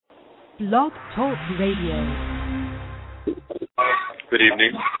Blog Talk Radio. Good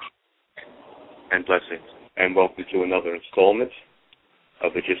evening and blessings, and welcome to another installment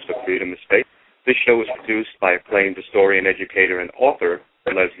of the Gist of Freedom Estate. This show is produced by acclaimed historian, educator, and author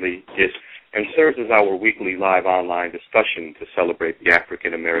Leslie Gist, and serves as our weekly live online discussion to celebrate the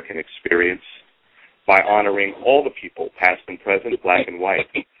African American experience by honoring all the people, past and present, black and white,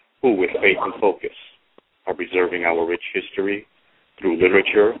 who, with faith and focus, are preserving our rich history through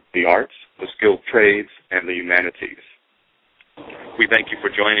literature, the arts, the skilled trades, and the humanities. We thank you for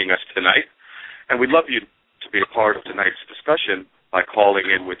joining us tonight, and we'd love you to be a part of tonight's discussion by calling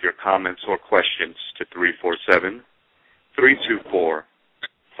in with your comments or questions to 347-324-5552.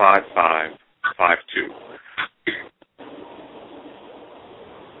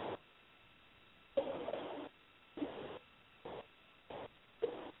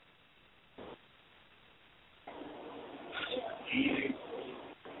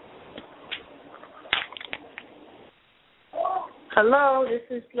 Hello, this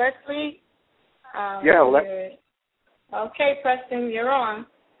is Leslie. Okay, Preston, you're on.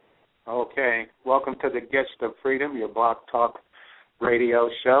 Okay. Welcome to the Gist of Freedom, your Blog Talk radio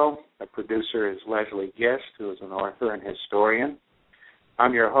show. The producer is Leslie Gist, who is an author and historian.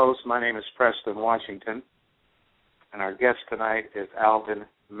 I'm your host. My name is Preston Washington, and our guest tonight is Alvin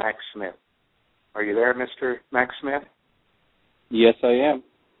Mac Smith. Are you there, Mr. Mac Smith? Yes, I am.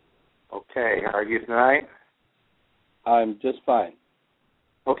 Okay. How are you tonight? I'm just fine.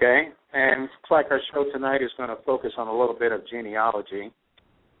 Okay, and looks like our show tonight is going to focus on a little bit of genealogy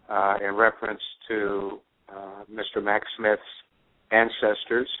in reference to Mr. Mac Smith's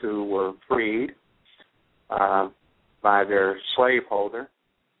ancestors who were freed by their slaveholder,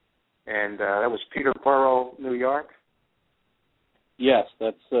 and that was Peterboro, New York? Yes,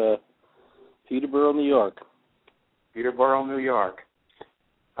 that's Peterboro, New York. Peterboro, New York.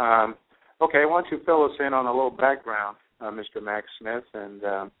 Okay, why don't you fill us in on a little background, Mr. Mac Smith, and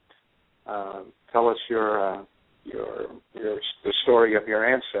tell us the story of your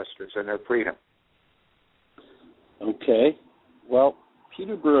ancestors and their freedom. Okay. Well,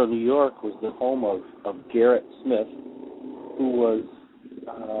 Peterboro, New York was the home of Gerrit Smith, who was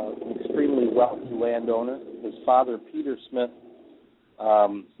an extremely wealthy landowner. His father, Peter Smith,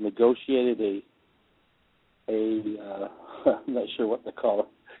 negotiated I'm not sure what to call it,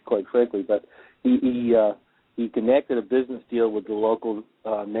 quite frankly, but he connected a business deal with the local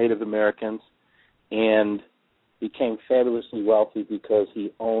Native Americans and became fabulously wealthy because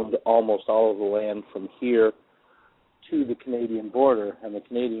he owned almost all of the land from here to the Canadian border, and the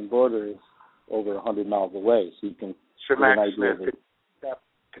Canadian border is over 100 miles away, so you can Sir get an Mac idea Smith,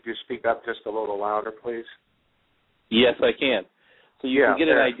 could you speak up just a little louder, please? Yes, I can. So you can get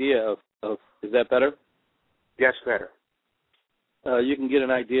an idea of, is that better? Yes, better. You can get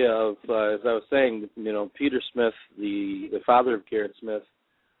an idea of, as I was saying, Peter Smith, the father of Gerrit Smith,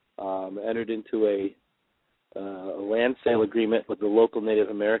 entered into a land sale agreement with the local Native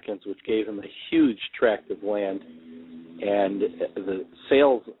Americans, which gave him a huge tract of land, and the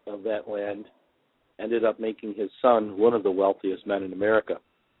sales of that land ended up making his son one of the wealthiest men in America.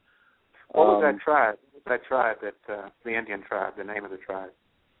 What was that tribe? The Indian tribe, the name of the tribe?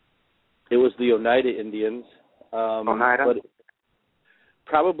 It was the Oneida Indians. Oneida? But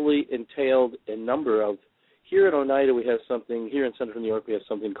probably entailed a number of, here in Oneida we have something, here in central New York we have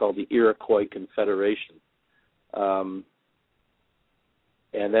something called the Iroquois Confederation. And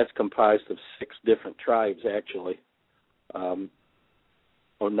that's comprised of 6 different tribes, actually.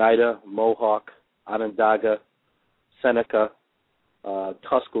 Oneida, Mohawk, Onondaga, Seneca,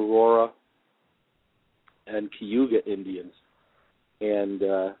 Tuscarora, and Cayuga Indians. And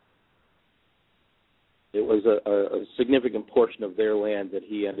it was a significant portion of their land that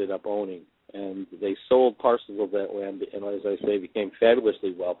he ended up owning. And they sold parcels of that land and, as I say, became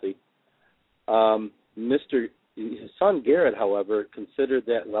fabulously wealthy. His son, Gerrit, however, considered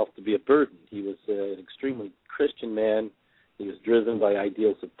that wealth to be a burden. He was an extremely Christian man. He was driven by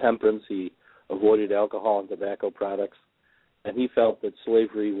ideals of temperance. He avoided alcohol and tobacco products. And he felt that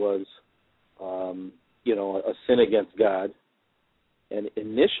slavery was, a sin against God. And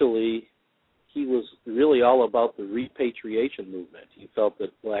initially, he was really all about the repatriation movement. He felt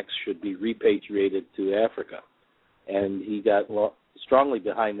that blacks should be repatriated to Africa. And he got strongly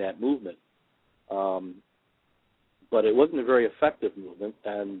behind that movement. But it wasn't a very effective movement,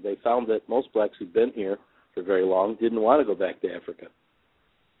 and they found that most blacks who'd been here for very long didn't want to go back to Africa.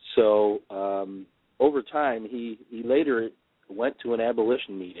 So over time, he later went to an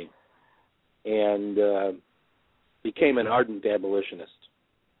abolition meeting and became an ardent abolitionist.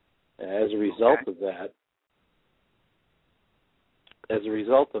 As a result of that, as a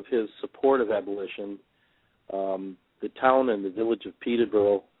result of his support of abolition, the town and the village of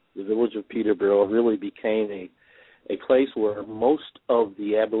Peterboro really became a place where most of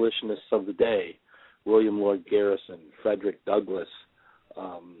the abolitionists of the day, William Lloyd Garrison, Frederick Douglass,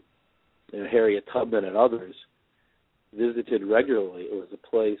 Harriet Tubman, and others, visited regularly. It was a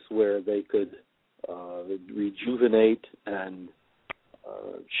place where they could rejuvenate and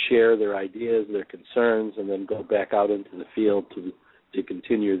share their ideas, their concerns, and then go back out into the field to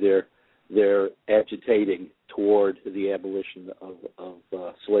continue their agitating toward the abolition of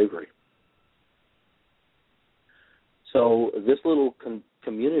slavery. So this little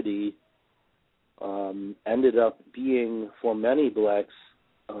community ended up being, for many blacks,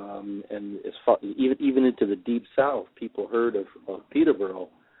 and as far, even into the Deep South, people heard of Peterboro,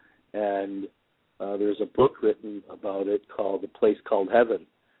 and there's a book written about it called "The Place Called Heaven."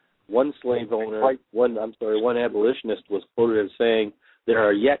 One slave owner, one abolitionist was quoted as saying, "There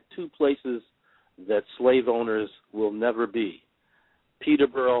are yet two places that slave owners will never be: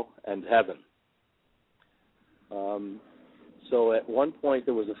 Peterboro and heaven." So at one point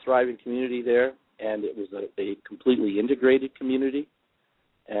there was a thriving community there, and it was a completely integrated community,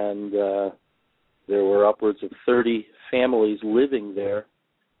 and there were upwards of 30 families living there,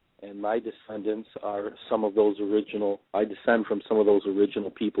 and my descendants are some of those original. I descend from some of those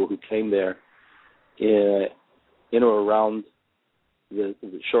original people who came there in or around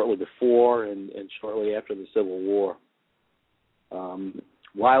shortly before and shortly after the Civil War.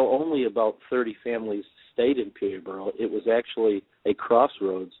 While only about 30 families stayed in Peterboro, it was actually a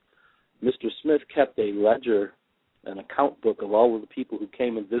crossroads. Mr. Smith kept a ledger, an account book of all of the people who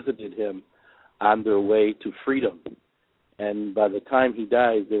came and visited him on their way to freedom. And by the time he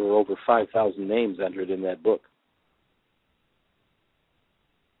died, there were over 5,000 names entered in that book.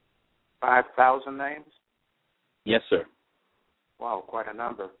 5,000 names? Yes, sir. Wow, quite a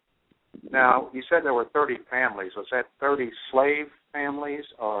number. Now, you said there were 30 families. Was that 30 slave families,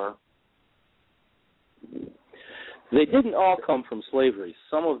 or? They didn't all come from slavery.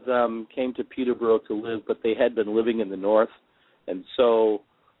 Some of them came to Peterboro to live, but they had been living in the North. And so,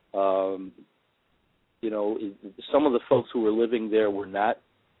 some of the folks who were living there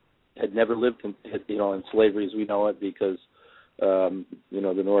had never lived in slavery as we know it, because, the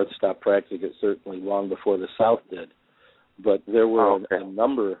North stopped practicing it certainly long before the South did. But there were a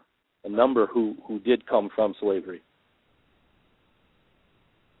number who did come from slavery.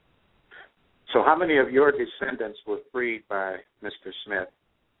 So how many of your descendants were freed by Mr. Smith?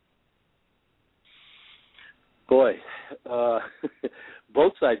 Boy,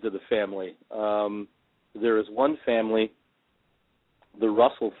 both sides of the family. There is one family, the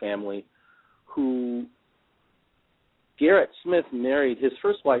Russell family, who Gerrit Smith married. His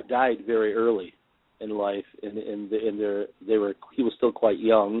first wife died very early in life, and he was still quite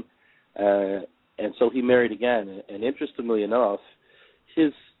young, and so he married again. And interestingly enough,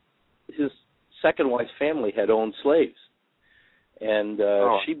 his second wife's family had owned slaves, and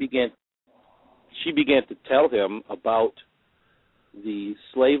she began to tell him about the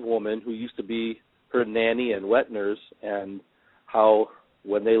slave woman who used to be her nanny and wet nurse, and how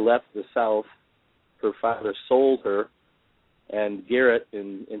when they left the South, her father sold her, and Gerrit,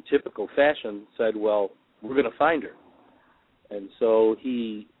 in typical fashion, said, "Well, we're going to find her." And so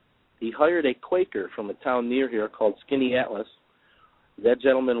he hired a Quaker from a town near here called Skinny Atlas. That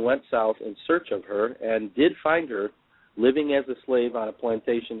gentleman went south in search of her and did find her living as a slave on a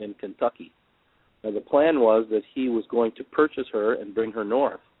plantation in Kentucky. Now, the plan was that he was going to purchase her and bring her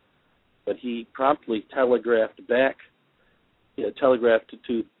north, but he promptly telegraphed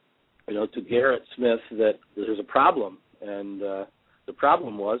to Gerrit Smith that there's a problem, and the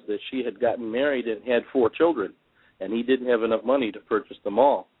problem was that she had gotten married and had 4 children, and he didn't have enough money to purchase them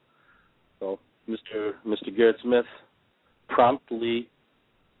all. So Mr. Gerrit Smith promptly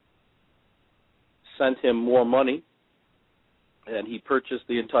sent him more money, and he purchased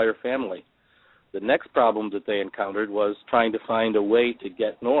the entire family. The next problem that they encountered was trying to find a way to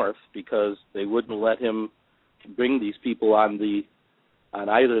get north, because they wouldn't let him bring these people on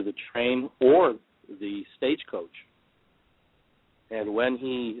either the train or the stagecoach. And when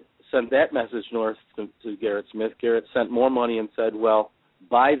he sent that message north to Gerrit Smith, Gerrit sent more money and said, "Well,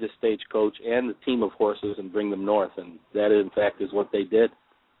 buy the stagecoach and the team of horses and bring them north." And that, in fact, is what they did.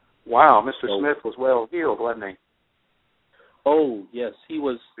 Wow, Mr. Smith was well heeled, wasn't he? Oh yes, he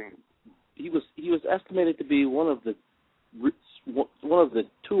was. He was estimated to be one of the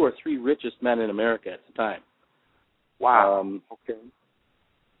 2 or 3 richest men in America at the time. Wow. Okay.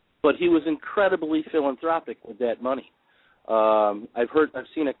 But he was incredibly philanthropic with that money. I've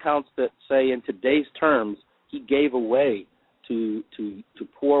seen accounts that say, in today's terms, he gave away to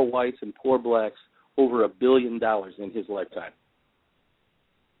poor whites and poor blacks over $1 billion in his lifetime.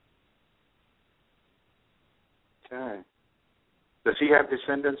 Okay. Does he have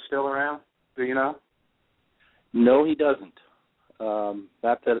descendants still around? Do you know? No, he doesn't.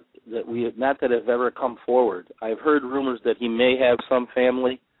 Not that have ever come forward. I've heard rumors that he may have some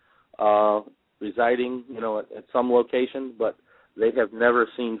family residing, at some location, but they have never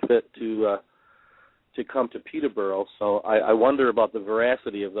seen fit to come to Peterboro. So I wonder about the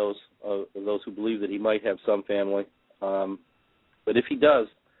veracity of those who believe that he might have some family. But if he does,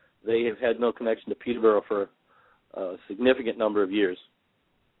 they have had no connection to Peterboro for a significant number of years.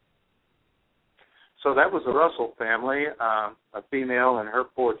 So that was the Russell family, a female and her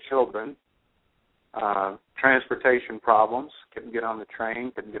 4 children. Transportation problems, couldn't get on the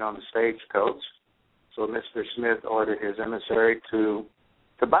train, couldn't get on the stagecoach. So Mr. Smith ordered his emissary to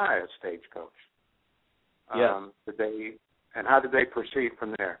buy a stagecoach. Yeah. And how did they proceed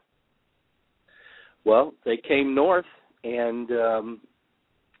from there? Well, they came north and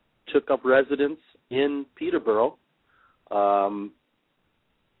took up residence in Peterboro.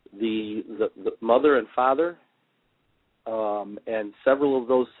 The mother and father and several of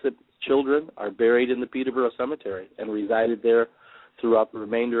those children are buried in the Peterboro Cemetery and resided there throughout the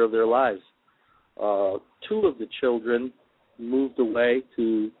remainder of their lives. 2 of the children moved away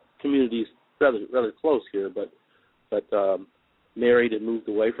to communities rather close here, but married and moved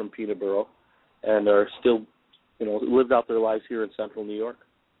away from Peterboro and are still, lived out their lives here in central New York.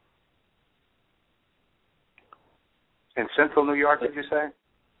 In central New York, did you say?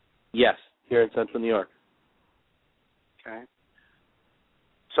 Yes, here in central New York. Okay.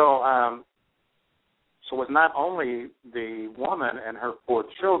 So was not only the woman and her 4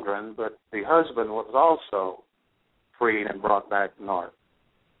 children, but the husband was also freed and brought back north.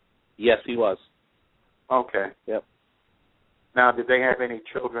 Yes, he was. Okay. Yep. Now, did they have any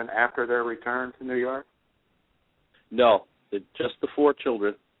children after their return to New York? No, just the 4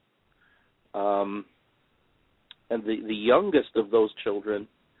 children. And the youngest of those children,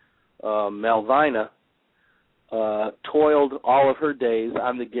 Malvina, toiled all of her days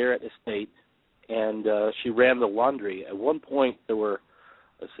on the Gerrit estate, and she ran the laundry. At one point, there were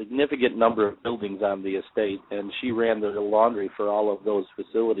a significant number of buildings on the estate, and she ran the laundry for all of those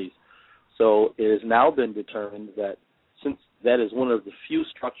facilities. So it has now been determined that since that is one of the few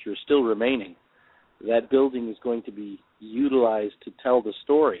structures still remaining, that building is going to be utilized to tell the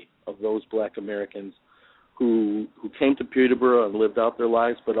story of those black Americans who came to Peterboro and lived out their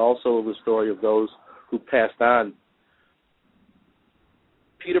lives, but also the story of those who passed on.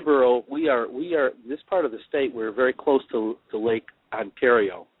 Peterboro, we are this part of the state. We're very close to Lake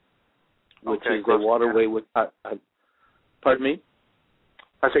Ontario, which is a waterway with. Pardon me?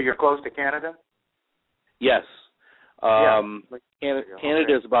 I say you're close to Canada. Yes,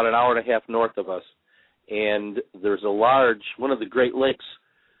 Canada is about an hour and a half north of us, and there's one of the Great Lakes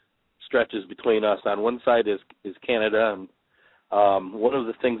stretches between us. On one side is Canada, and one of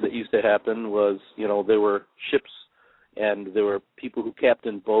the things that used to happen was, there were ships and there were people who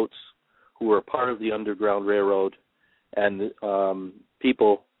captained boats who were part of the Underground Railroad, and a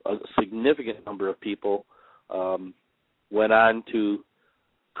significant number of people went on to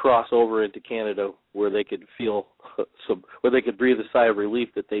cross over into Canada where they could where they could breathe a sigh of relief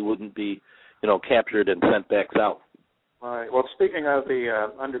that they wouldn't be, captured and sent back south. All right. Well, speaking of the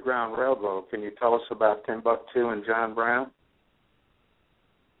Underground Railroad, can you tell us about Timbuctoo and John Brown?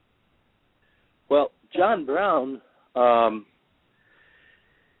 Well, John Brown,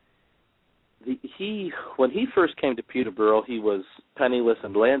 when he first came to Peterboro, he was penniless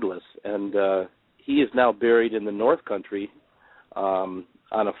and landless, and he is now buried in the North Country on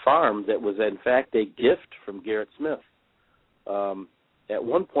a farm that was, in fact, a gift from Gerrit Smith. At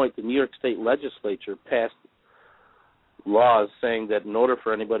one point, the New York State Legislature passed laws saying that in order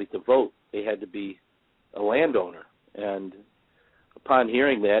for anybody to vote, they had to be a landowner. And upon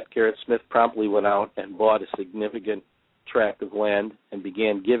hearing that, Gerrit Smith promptly went out and bought a significant tract of land and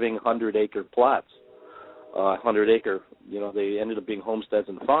began giving 100-acre plots, 100-acre, they ended up being homesteads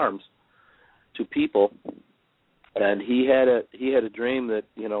and farms, to people. And he had a dream that,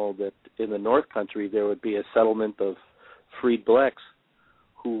 that in the North Country there would be a settlement of freed blacks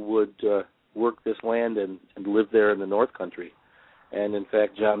who would work this land and live there in the North Country. And in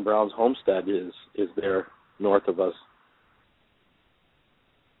fact, John Brown's homestead is there north of us.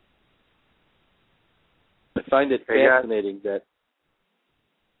 I find it fascinating that...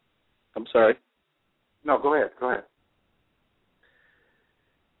 I'm sorry? No, go ahead.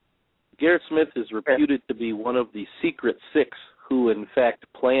 Gerrit Smith is reputed to be one of the secret 6 who, in fact,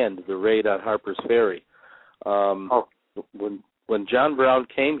 planned the raid on Harper's Ferry. when John Brown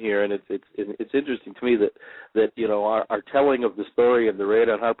came here, and it's interesting to me that you know our telling of the story of the raid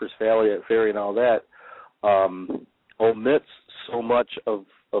on Harper's Ferry and all that omits so much of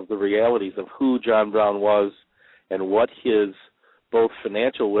the realities of who John Brown was and what his both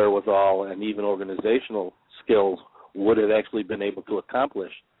financial wherewithal and even organizational skills would have actually been able to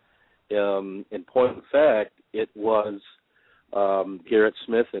accomplish. In point of fact, it was Gerrit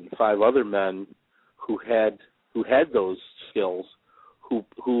Smith and 5 other men who had those skills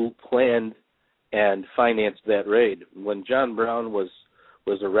who planned and financed that raid. When John Brown was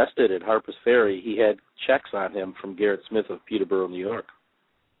arrested at Harper's Ferry, he had checks on him from Gerrit Smith of Peterboro, New York.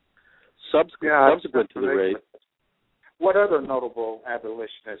 Subsequent to the raid. What other notable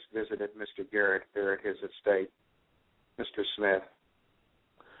abolitionists visited Mr. Gerrit here at his estate, Mr. Smith?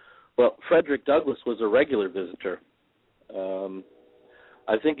 Well, Frederick Douglass was a regular visitor.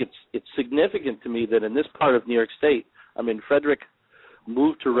 I think it's significant to me that in this part of New York State, I mean, Frederick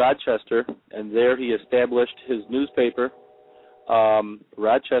moved to Rochester, and there he established his newspaper.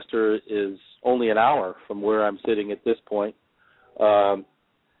 Rochester is only an hour from where I'm sitting at this point.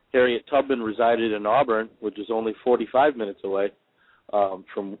 Harriet Tubman resided in Auburn, which is only 45 minutes away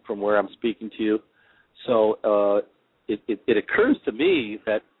from where I'm speaking to you. So it occurs to me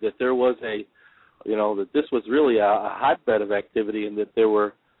that there was that this was really a hotbed of activity, and that there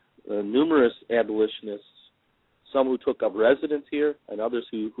were numerous abolitionists, some who took up residence here and others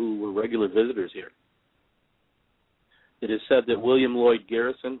who were regular visitors here. It is said that William Lloyd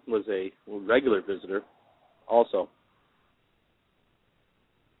Garrison was a regular visitor also.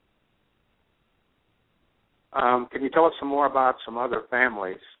 Can you tell us some more about some other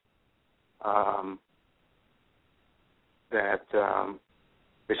families that,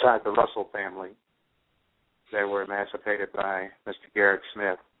 besides the Russell family, that were emancipated by Mr. Gerrit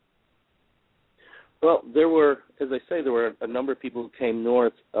Smith? Well, there were a number of people who came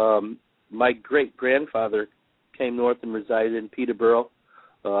north. My great-grandfather came north and resided in Peterboro.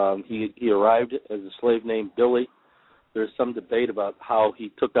 He arrived as a slave named Billy. There's some debate about how he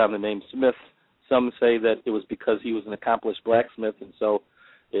took on the name Smith. Some say that it was because he was an accomplished blacksmith, and so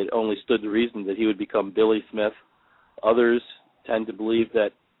it only stood to reason that he would become Billy Smith. Others tend to believe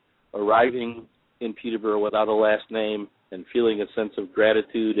that arriving in Peterboro without a last name and feeling a sense of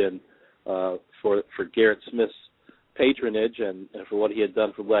gratitude and for Gerrit Smith's patronage and for what he had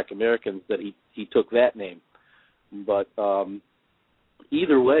done for black Americans, that he took that name. But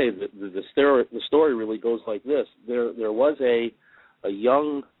either way, the story really goes like this. There was a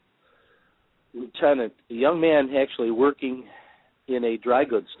young lieutenant, a young man actually working in a dry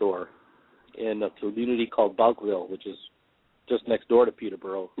goods store in a community called Bulkville, which is just next door to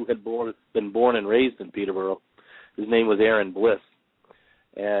Peterboro, who had been born and raised in Peterboro. His name was Aaron Bliss,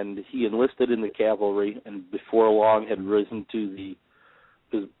 and he enlisted in the cavalry, and before long had risen to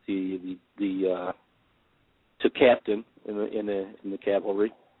to captain in the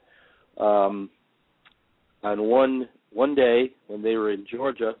cavalry. On one day when they were in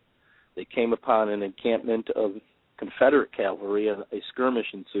Georgia, they came upon an encampment of Confederate cavalry, and a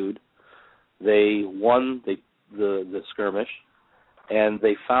skirmish ensued. They won the skirmish, and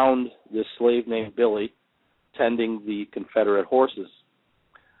they found this slave named Billy tending the Confederate horses.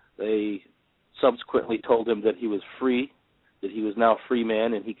 They subsequently told him that he was free, that he was now a free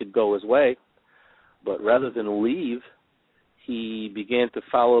man and he could go his way. But rather than leave, he began to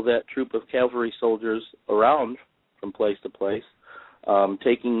follow that troop of cavalry soldiers around from place to place,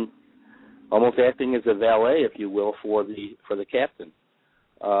 almost acting as a valet, if you will, for the captain.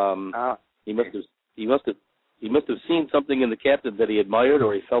 He must have seen something in the captain that he admired,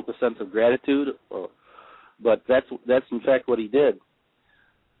 or he felt a sense of gratitude. But that's in fact what he did.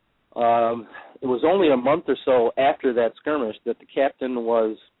 It was only a month or so after that skirmish that the captain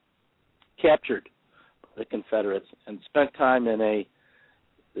was captured by the Confederates and spent time in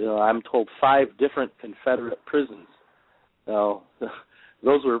I'm told 5 different Confederate prisons. Now,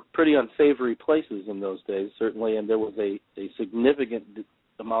 those were pretty unsavory places in those days, certainly, and there was a significant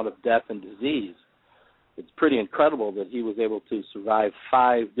amount of death and disease. It's pretty incredible that he was able to survive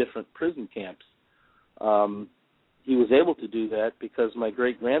 5 different prison camps. He was able to do that because my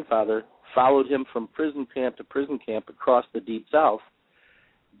great-grandfather followed him from prison camp to prison camp across the Deep South,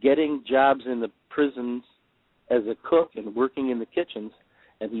 getting jobs in the prisons as a cook and working in the kitchens,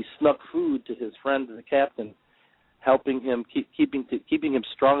 and he snuck food to his friend, the captain, helping him, keeping him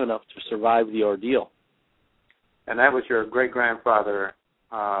strong enough to survive the ordeal. And that was your great-grandfather,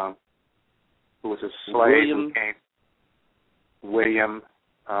 who was a slave who came, William,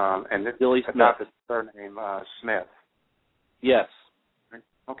 and Billy Smith. adopted the surname Smith. Yes.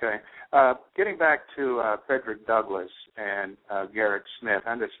 Okay. Getting back to Frederick Douglass and Gerrit Smith,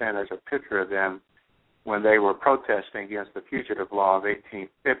 I understand there's a picture of them when they were protesting against the Fugitive Law of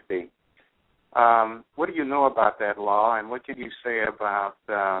 1850. What do you know about that law, and what can you say about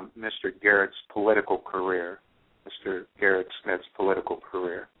Mr. Gerrit's political career, Mr. Gerrit Smith's political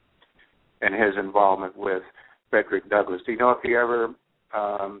career, and his involvement with Frederick Douglass? Do you know if he ever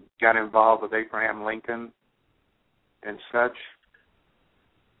got involved with Abraham Lincoln and such?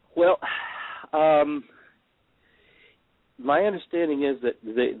 Well, my understanding is that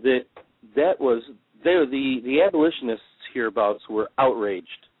the abolitionists hereabouts were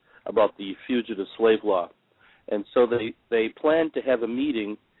outraged about the fugitive slave law, and so they planned to have a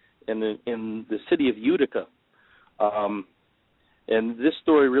meeting in the city of Utica. And this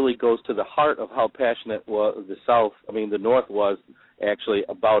story really goes to the heart of how passionate the North was actually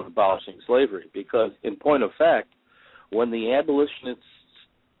about abolishing slavery, because in point of fact, when the abolitionists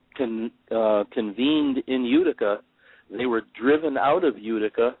convened in Utica, they were driven out of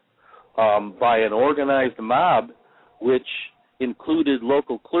Utica by an organized mob, which included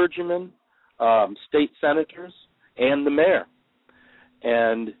local clergymen, state senators, and the mayor.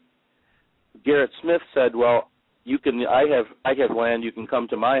 And Gerrit Smith said, "Well, I have land. You can come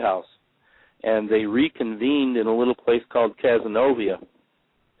to my house." And they reconvened in a little place called Cazenovia.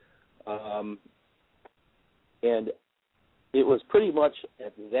 And it was pretty much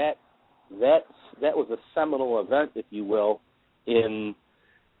at that was a seminal event, if you will, in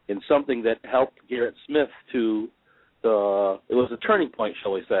something that helped Gerrit Smith it was a turning point,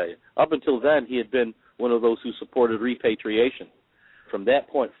 shall we say. Up until then, he had been one of those who supported repatriation. From that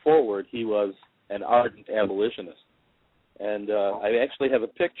point forward, he was an ardent abolitionist. And I actually have a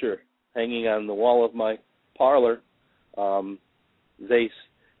picture hanging on the wall of my parlor.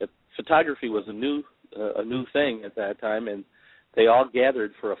 Photography was a new thing at that time, and they all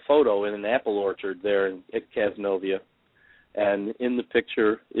gathered for a photo in an apple orchard there at Cazenovia. And in the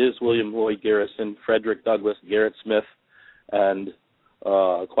picture is William Lloyd Garrison, Frederick Douglass, Gerrit Smith, and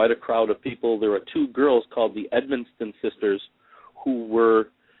quite a crowd of people. There were two girls called the Edmonston sisters who were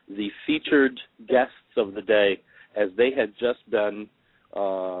the featured guests of the day, as they had just been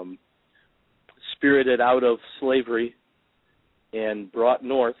spirited out of slavery and brought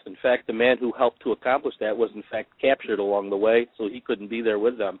north. In fact, the man who helped to accomplish that was in fact captured along the way, so he couldn't be there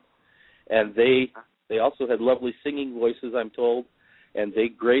with them. And they also had lovely singing voices, I'm told, and they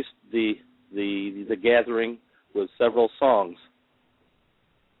graced the gathering with several songs.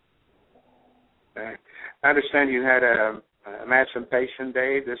 Okay. I understand you had a Emancipation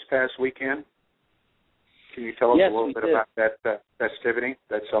Day this past weekend. Can you tell us a little bit about that festivity,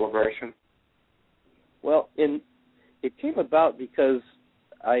 that celebration? Well, it came about because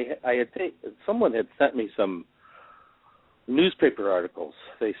someone had sent me some newspaper articles.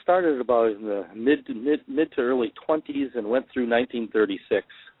 They started about in the mid to early 20s and went through 1936.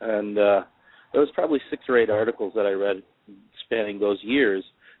 And there was probably 6 or 8 articles that I read spanning those years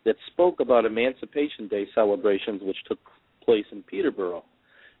that spoke about Emancipation Day celebrations which took place in Peterboro.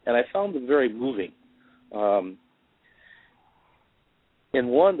 And I found them very moving.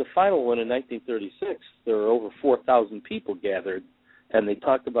 In the final one in 1936, there were over 4,000 people gathered, and they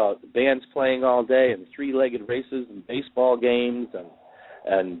talked about bands playing all day and 3-legged races and baseball games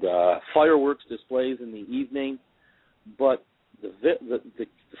and fireworks displays in the evening. But the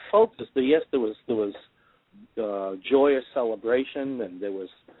focus, yes, there was joyous celebration and there was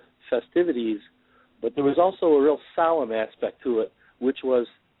festivities, but there was also a real solemn aspect to it, which was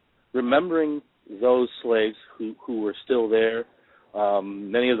remembering those slaves who were still there.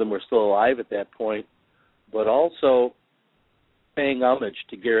 Many of them were still alive at that point, but also paying homage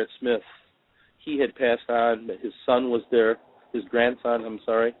to Gerrit Smith. He had passed on, his son was there, his grandson,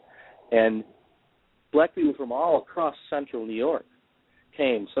 and black people from all across central New York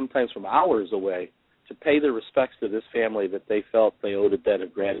came, sometimes from hours away, to pay their respects to this family that they felt they owed a debt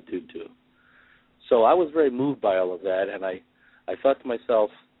of gratitude to. So I was very moved by all of that, and I thought to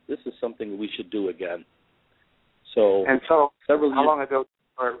myself, this is something we should do again. So how long ago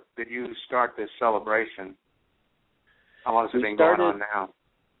did you start this celebration? How long has it been going on now?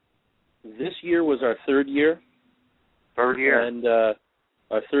 This year was our 3rd year. 3rd year? And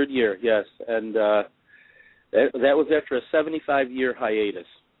our 3rd year, yes. And that was after a 75-year hiatus.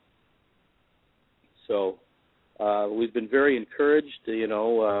 So we've been very encouraged.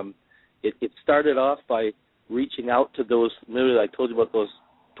 It started off by reaching out to those, remember I told you about those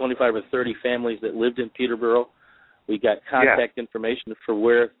 25 or 30 families that lived in Peterboro. We got contact information for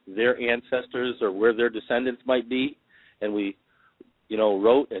where their ancestors or where their descendants might be, and we,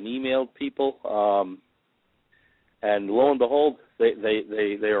 wrote and emailed people. And lo and behold,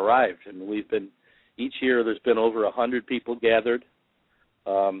 they arrived, and each year there's been over 100 people gathered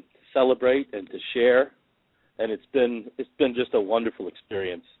to celebrate and to share, and it's been just a wonderful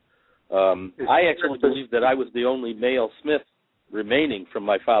experience. I actually believe that I was the only male Smith remaining from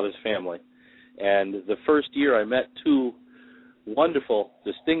my father's family, and the first year I met two wonderful,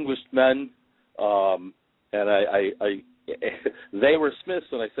 distinguished men, and they were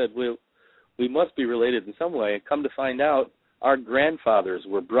Smiths, and I said, we must be related in some way. And come to find out, our grandfathers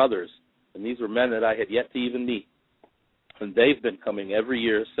were brothers, and these were men that I had yet to even meet. And they've been coming every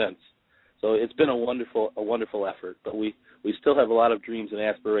year since. So it's been a wonderful effort. But we still have a lot of dreams and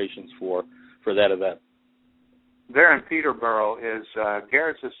aspirations for that event. There in Peterboro, is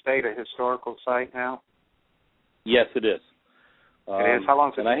Gerrit's Estate a historical site now? Yes, it is. It is? How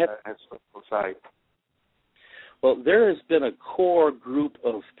long has it been a historical site? Well, there has been a core group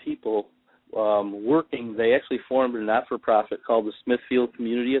of people working. They actually formed a not-for-profit called the Smithfield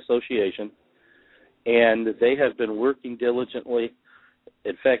Community Association, and they have been working diligently.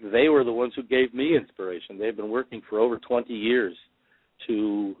 In fact, they were the ones who gave me inspiration. They've been working for over 20 years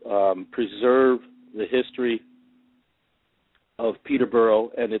to preserve the history of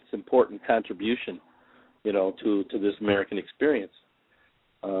Peterboro and its important contribution, to this American experience.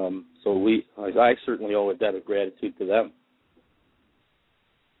 So I certainly owe a debt of gratitude to them.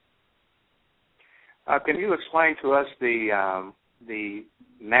 Can you explain to us the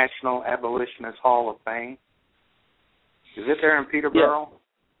National Abolitionist Hall of Fame? Is it there in Peterboro?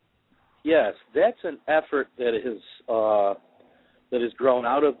 Yes, that's an effort that has grown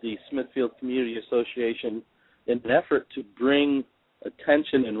out of the Smithfield Community Association in an effort to bring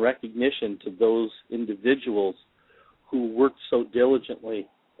attention and recognition to those individuals who worked so diligently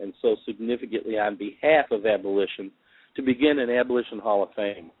and so significantly on behalf of abolition to begin an Abolition Hall of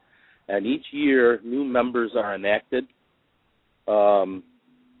Fame. And each year, new members are enacted, and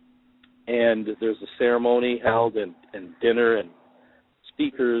there's a ceremony held and dinner and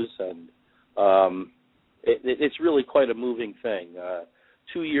speakers, and it's really quite a moving thing.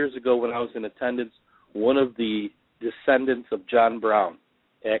 2 years ago when I was in attendance, one of the descendants of John Brown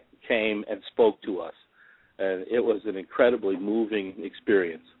came and spoke to us, and it was an incredibly moving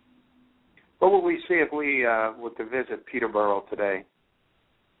experience. What would we see if we were to visit Peterboro today?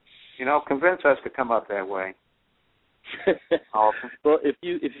 Convince us to come up that way. Well, if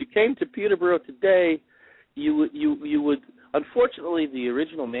you came to Peterboro today, you would. Unfortunately, the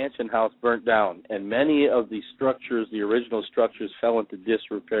original mansion house burnt down, and many of the original structures, fell into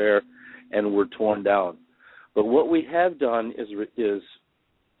disrepair and were torn down. But what we have done is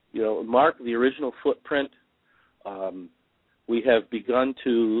mark the original footprint. We have begun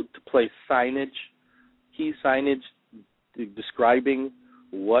to place key signage describing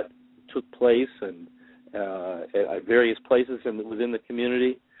what took place and at various places within the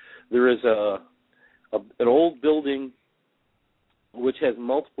community. There is an old building which has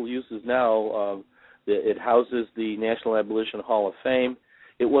multiple uses now. It houses the National Abolition Hall of Fame.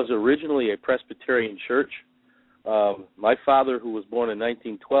 It was originally a Presbyterian church. My father, who was born in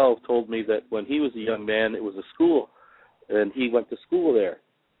 1912, told me that when he was a young man, it was a school, and he went to school there.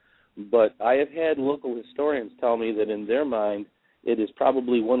 But I have had local historians tell me that in their mind, it is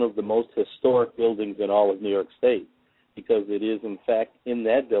probably one of the most historic buildings in all of New York State, because it is, in fact, in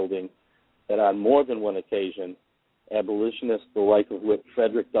that building that on more than one occasion, abolitionists, the like of which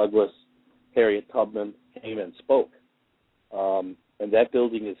Frederick Douglass, Harriet Tubman, came and spoke. And that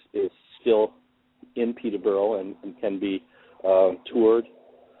building is still in Peterboro and can be toured.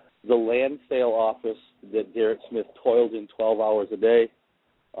 The land sale office that Gerrit Smith toiled in 12 hours a day,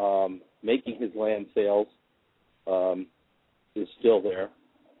 making his land sales, is still there.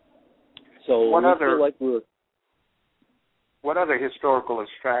 So what other historical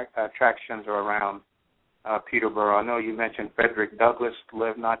attractions are around Peterboro? I know you mentioned Frederick Douglass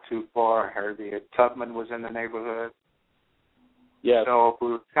lived not too far. Harriet Tubman was in the neighborhood. Yeah. So if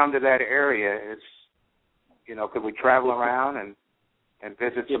we come to that area, it's could we travel around and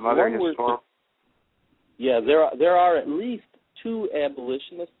visit some other historical? There are at least two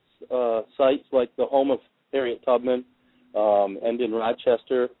abolitionist sites, like the home of Harriet Tubman, and in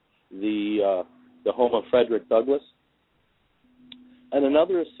Rochester, the home of Frederick Douglass. And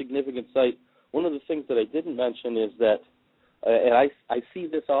another significant site, one of the things that I didn't mention is that, and I see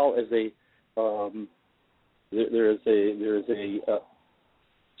this all as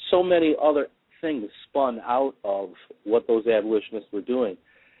so many other things spun out of what those abolitionists were doing.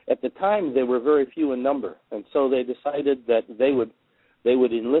 At the time, they were very few in number, and so they decided that they would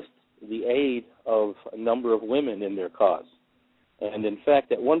enlist the aid of a number of women in their cause. And in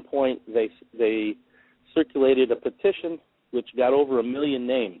fact, at one point, they circulated a petition which got over 1 million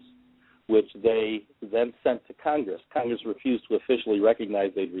names, which they then sent to Congress. Congress refused to officially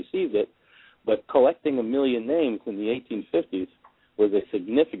recognize they'd received it, but collecting 1 million names in the 1850s was a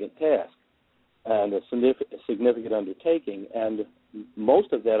significant task and a significant undertaking, and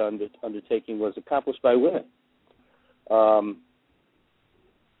most of that undertaking was accomplished by women.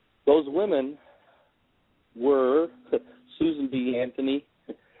 Those women were Susan B. Anthony,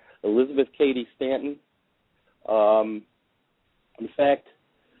 Elizabeth Cady Stanton. In fact,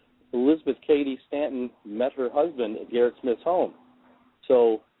 Elizabeth Cady Stanton met her husband at Gerrit Smith's home.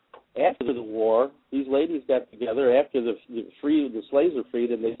 So after the war, these ladies got together after the slaves were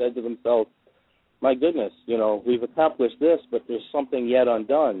freed, and they said to themselves, my goodness, we've accomplished this, but there's something yet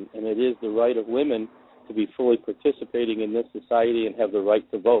undone, and it is the right of women to be fully participating in this society and have the right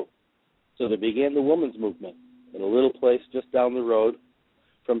to vote. So they began the women's movement in a little place just down the road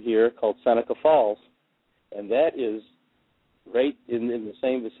from here called Seneca Falls, and that is right in the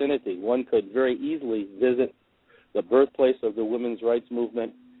same vicinity. One could very easily visit the birthplace of the women's rights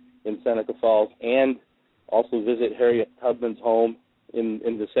movement in Seneca Falls and also visit Harriet Tubman's home in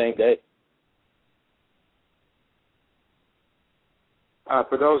the same day.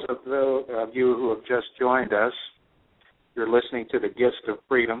 For those of you who have just joined us, you're listening to the Gifts of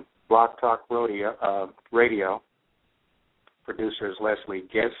Freedom, Block Talk Radio. Producer is Leslie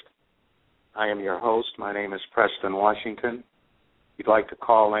Gist. I am your host. My name is Preston Washington. If you'd like to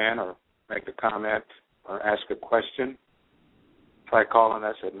call in or make a comment or ask a question, try calling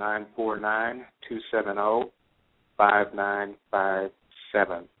us at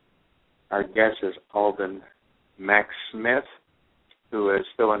 949-270-5957. Our guest is Alden Max Smith, who is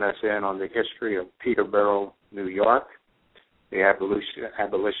filling us in on the history of Peterboro, New York, the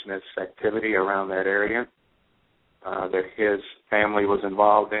abolitionist activity around that area that his family was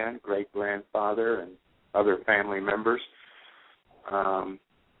involved in, great-grandfather and other family members. Mr.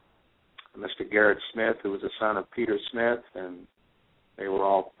 Gerrit Smith, who was the son of Peter Smith, and they were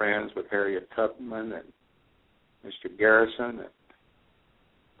all friends with Harriet Tubman and Mr. Garrison and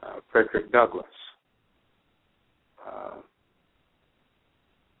Frederick Douglass.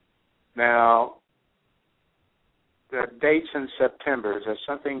 Now, the dates in September, is there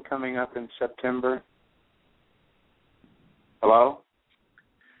something coming up in September? Hello?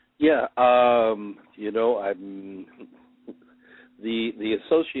 Yeah, the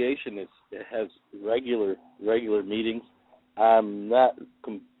association has regular meetings. I'm not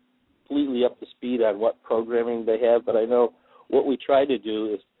completely up to speed on what programming they have, but I know what we try to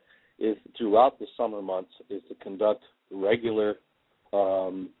do is throughout the summer months is to conduct regular,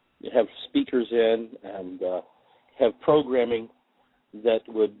 have speakers in and have programming that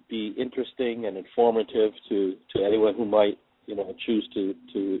would be interesting and informative to anyone who might choose to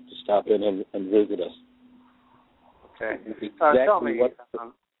stop in and visit us. Okay.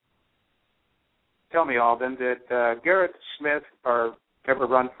 Tell me, Alden, did Gerrit Smith ever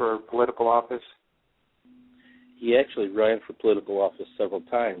run for political office? He actually ran for political office several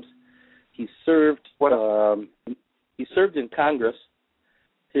times. He served. He served in Congress.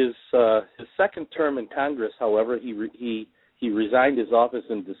 His second term in Congress, however, he resigned his office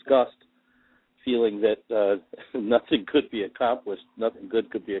in disgust, feeling that nothing could be accomplished. Nothing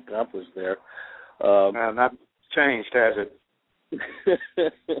good could be accomplished there. Not changed, has it?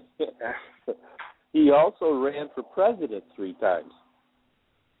 He also ran for president 3 times.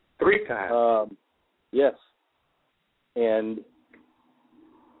 3 times? Yes. And,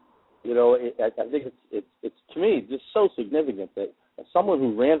 I think it's to me just so significant that someone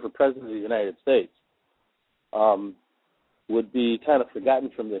who ran for president of the United States would be kind of forgotten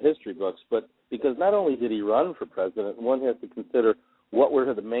from the history books, but because not only did he run for president, one has to consider what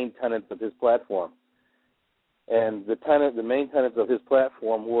were the main tenets of his platform. And the main tenets of his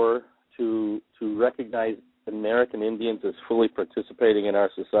platform were to recognize American Indians as fully participating in our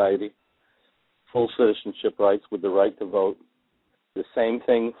society, full citizenship rights with the right to vote. The same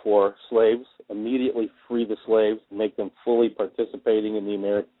thing for slaves, immediately free the slaves, make them fully participating in the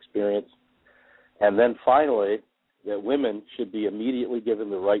American experience. And then finally, that women should be immediately given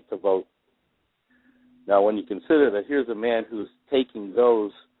the right to vote. Now, when you consider that here's a man who's taking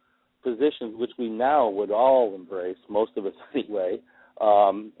those positions, which we now would all embrace, most of us anyway,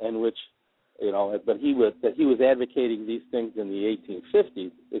 and which, but he was advocating these things in the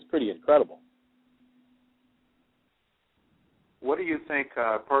 1850s is pretty incredible. What do you think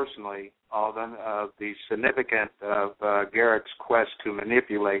personally, Alden, of the significance of Gerrit's quest to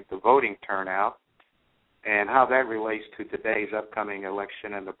manipulate the voting turnout and how that relates to today's upcoming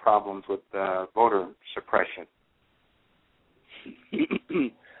election and the problems with voter suppression?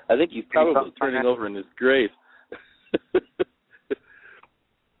 I think he's probably turning over in his grave.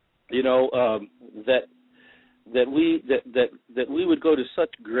 You know, that we would go to such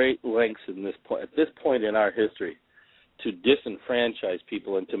great lengths at this point in our history to disenfranchise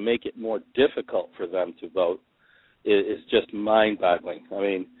people and to make it more difficult for them to vote is just mind-boggling. I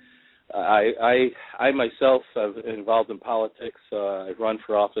mean, I myself have been involved in politics. I've run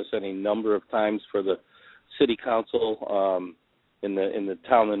for office any number of times for the city council in the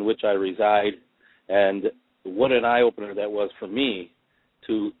town in which I reside, and what an eye-opener that was for me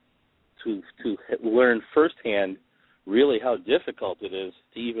to learn firsthand really how difficult it is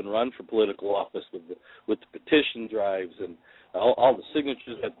to even run for political office with the petition drives and all the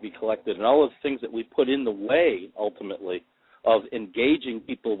signatures that have to be collected and all of the things that we put in the way ultimately of engaging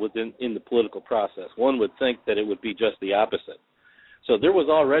people in the political process. One would think that it would be just the opposite. So there was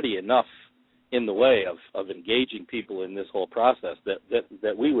already enough in the way of engaging people in this whole process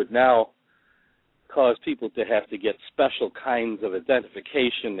that we would now cause people to have to get special kinds of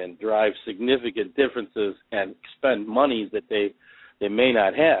identification and drive significant differences and spend monies that they may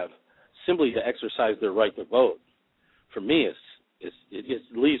not have simply to exercise their right to vote. For me, it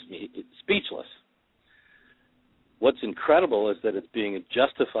leaves me speechless. What's incredible is that it's being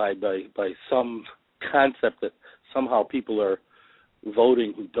justified by some concept that somehow people are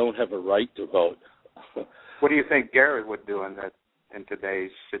voting who don't have a right to vote. What do you think Gerrit would do in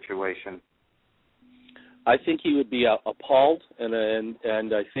today's situation? I think he would be appalled, and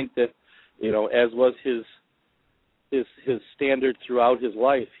I think that, you know, as was his standard throughout his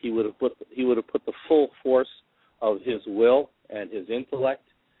life, he would have put the full force of his will and his intellect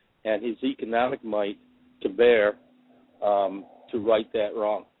and his economic might to bear to right that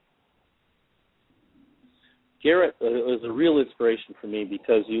wrong. Gerrit is a real inspiration for me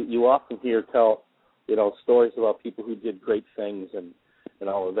because you often hear tell, you know, stories about people who did great things and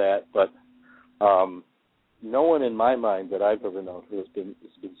all of that, but no one in my mind that I've ever known has been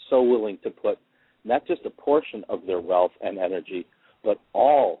so willing to put not just a portion of their wealth and energy, but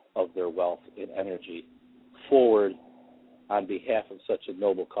all of their wealth and energy forward on behalf of such a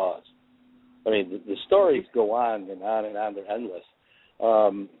noble cause. I mean, the stories go on and on and on. They're endless.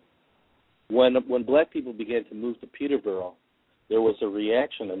 When black people began to move to Peterboro, there was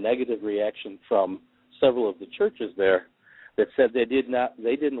a negative reaction from several of the churches there that said they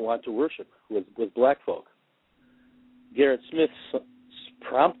didn't want to worship with black folk. Gerrit Smith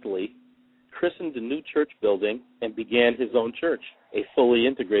promptly christened a new church building and began his own church, a fully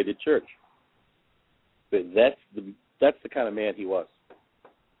integrated church. That's the kind of man he was.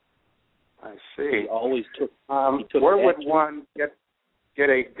 I see. He always took. Where would one get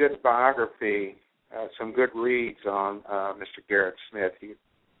a good biography, some good reads on Mr. Gerrit Smith?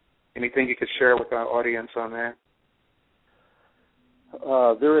 Anything you could share with our audience on that?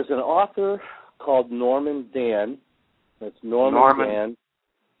 There is an author called Norman Dan. That's Norman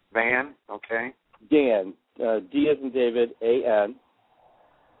Van, okay. Dan, D as in David, A-N.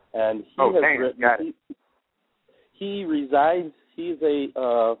 And he has written. Got it. He resides. He's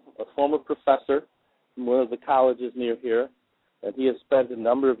a former professor in one of the colleges near here, and he has spent a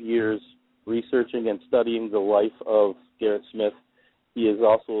number of years researching and studying the life of Gerrit Smith. He is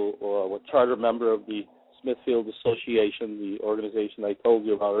also a charter member of the Smithfield Association, the organization I told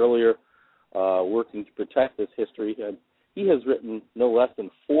you about earlier, working to protect this history. And he has written no less than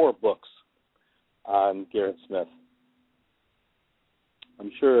 4 books on Gerrit Smith.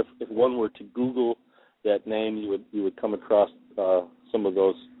 I'm sure if one were to Google that name, you would come across some of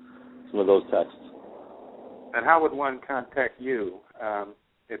those texts. And how would one contact you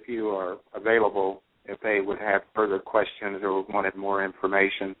if you are available? If they would have further questions or wanted more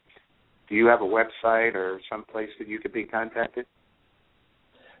information, do you have a website or some place that you could be contacted?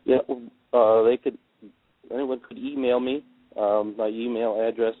 Yeah, anyone could email me. My email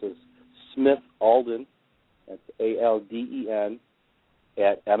address is smithalden, that's ALDEN,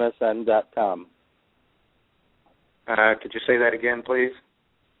 at msn.com. Could you say that again, please?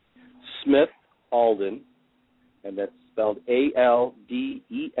 Smith Alden, and that's spelled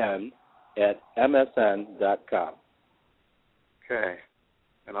ALDEN, at msn.com. Okay.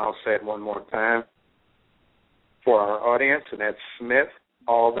 And I'll say it one more time for our audience, and that's Smith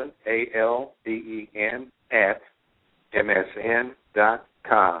Alden, ALDEN, at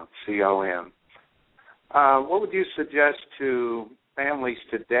msn.com, COM. What would you suggest to families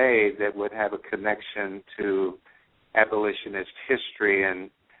today that would have a connection to abolitionist history, and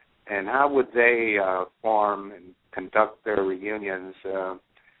how would they form and conduct their reunions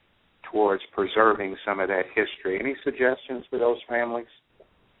towards preserving some of that history? Any suggestions for those families?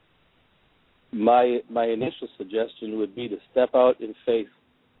 My initial suggestion would be to step out in faith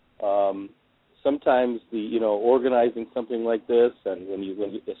Sometimes organizing something like this, and when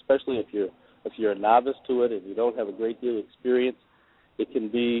you especially if you're a novice to it and you don't have a great deal of experience, it can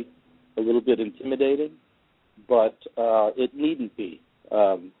be a little bit intimidating, but it needn't be.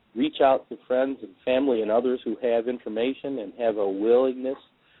 Reach out to friends and family and others who have information and have a willingness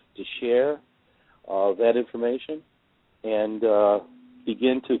to share that information, and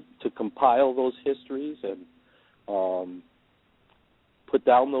begin to compile those histories and put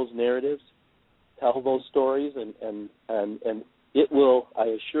down those narratives, tell those stories, and it will, I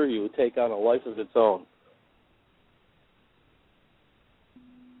assure you, take on a life of its own.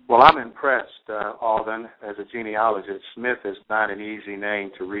 Well, I'm impressed, Alden, as a genealogist. Smith is not an easy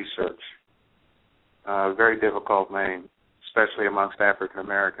name to research. A very difficult name, especially amongst African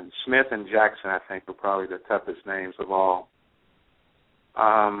Americans. Smith and Jackson, I think, are probably the toughest names of all.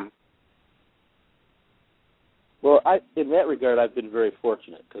 Well, in that regard, I've been very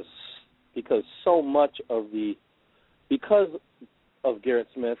fortunate because so much because of Gerrit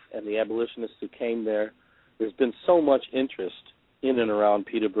Smith and the abolitionists who came there, there's been so much interest in and around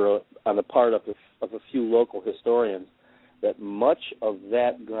Peterboro on the part of a few local historians that much of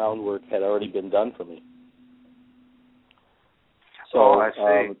that groundwork had already been done for me. So, I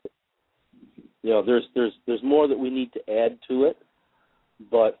see. There's more that we need to add to it.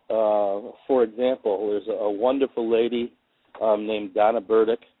 But, for example, there's a wonderful lady named Donna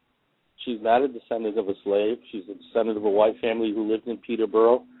Burdick. She's not a descendant of a slave. She's a descendant of a white family who lived in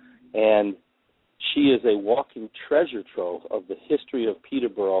Peterboro, and she is a walking treasure trove of the history of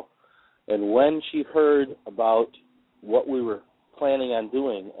Peterboro. And when she heard about what we were planning on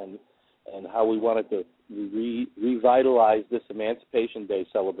doing and how we wanted to revitalize this Emancipation Day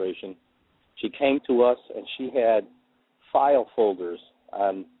celebration, she came to us and she had file folders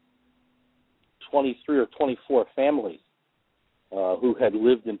on 23 or 24 families who had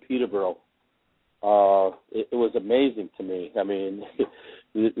lived in Peterboro. It was amazing to me. I mean,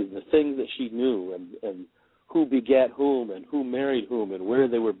 the things that she knew and who begat whom and who married whom and where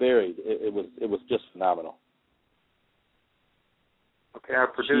they were buried, it was just phenomenal. Okay, our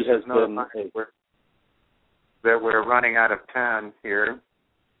producers know that we're running out of time here.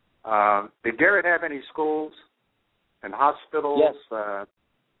 Did Gerrit have any schools and hospitals? Yes.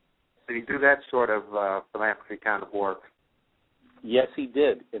 Did he do that sort of philanthropy kind of work? Yes, he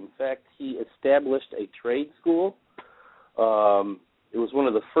did. In fact, he established a trade school. It was one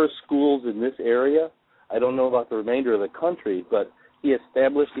of the first schools in this area. I don't know about the remainder of the country, but he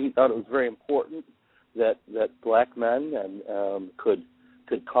thought it was very important that black men could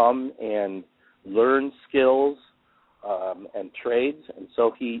come and learn skills and trades, and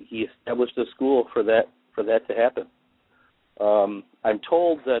so he established a school for that to happen. I'm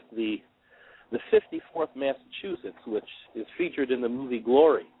told that the 54th Massachusetts, which is featured in the movie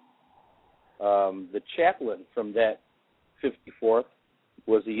Glory, the chaplain from that 54th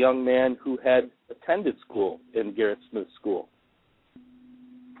was a young man who had attended school in Gerrit Smith's school.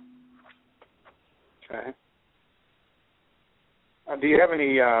 Okay. Do you have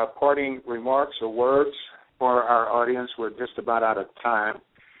any parting remarks or words for our audience? We're just about out of time.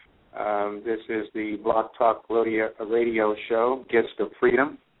 This is the Blog Talk radio show, Gist of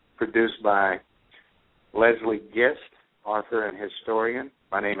Freedom, produced by Leslie Gist, author and historian.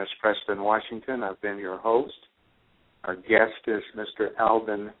 My name is Preston Washington. I've been your host. Our guest is Mr.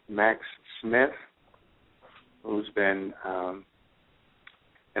 Alden Max Smith, who's been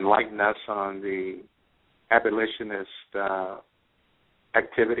enlightening us on the abolitionist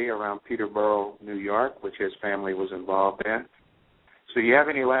activity around Peterboro, New York, which his family was involved in. So do you have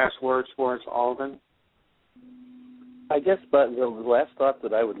any last words for us, Alden? I guess, but the last thought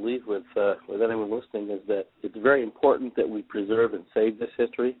that I would leave with anyone listening is that it's very important that we preserve and save this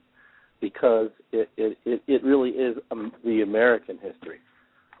history, because it really is the American history.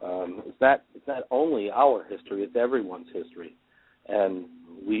 It's not only our history; it's everyone's history, and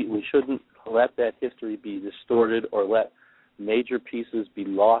we shouldn't let that history be distorted or let major pieces be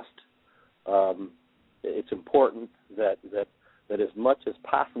lost. It's important that as much as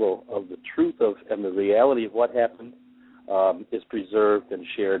possible of the truth of and the reality of what happened is preserved and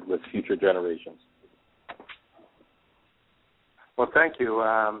shared with future generations. Well, thank you.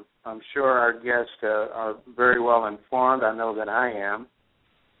 I'm sure our guests are very well informed. I know that I am.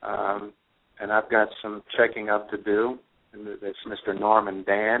 And I've got some checking up to do. And it's Mr. Norman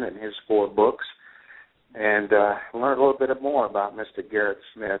Dan and his 4 books. And learn a little bit more about Mr. Gerrit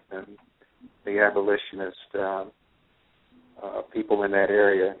Smith and the abolitionist people in that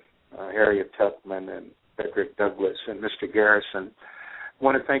area, Harriet Tubman and Frederick Douglass and Mr. Garrison. I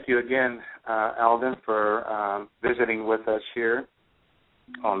want to thank you again, Alden, for visiting with us here.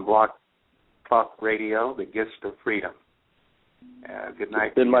 on Block Talk Radio, The Gist of Freedom. Good night.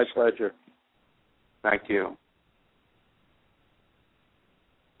 It's been my pleasure. Thank you.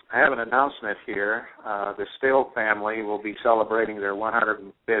 I have an announcement here. The Still family will be celebrating their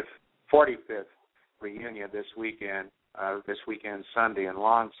 45th reunion this weekend Sunday in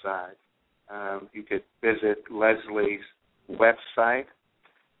Lawnside. You could visit Leslie's website,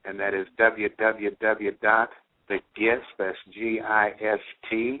 and that is www.thegist, that's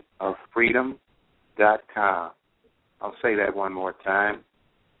G-I-S-T, of freedom.com. I'll say that one more time,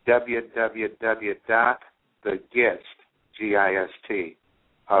 www.thegist, G-I-S-T,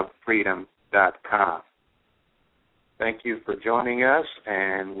 of freedom.com. Thank you for joining us,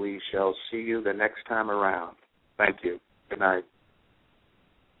 and we shall see you the next time around. Thank you. Good night.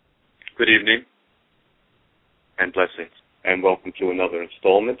 Good evening and blessings, and welcome to another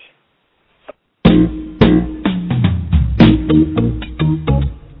installment